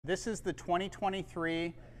This is the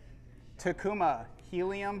 2023 Takuma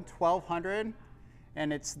Helium 1200,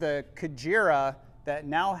 and it's the Kujira that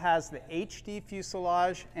now has the HD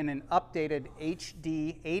fuselage and an updated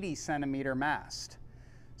HD 80 centimeter mast.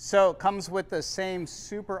 So it comes with the same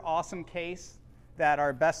super awesome case that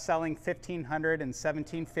our best-selling 1500 and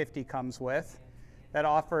 1750 comes with. That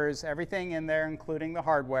offers everything in there, including the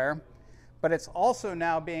hardware. But it's also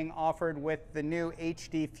now being offered with the new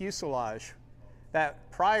HD fuselage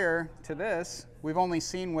that prior to this, we've only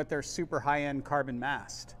seen with their super high-end carbon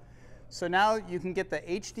mast. So now you can get the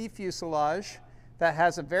HD fuselage that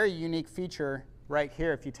has a very unique feature right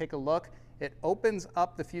here. If you take a look, it opens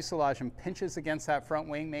up the fuselage and pinches against that front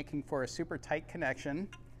wing, making for a super tight connection.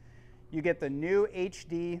 You get the new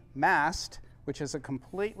HD mast, which is a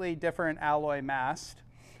completely different alloy mast.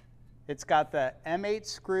 It's got the M8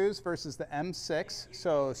 screws versus the M6,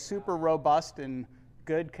 so super robust and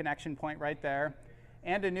good connection point right there.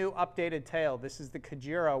 And a new updated tail. This is the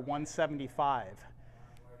Kujira 175.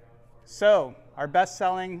 So our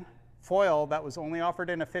best-selling foil that was only offered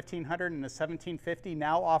in a 1500 and a 1750,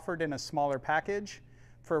 now offered in a smaller package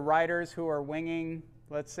for riders who are winging,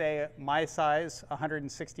 let's say my size,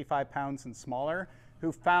 165 pounds and smaller,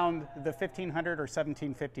 who found the 1500 or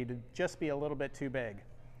 1750 to just be a little bit too big.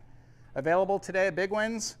 Available today at Big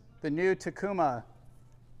Wins, the new Takuma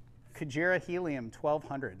Kujira Helium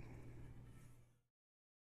 1200.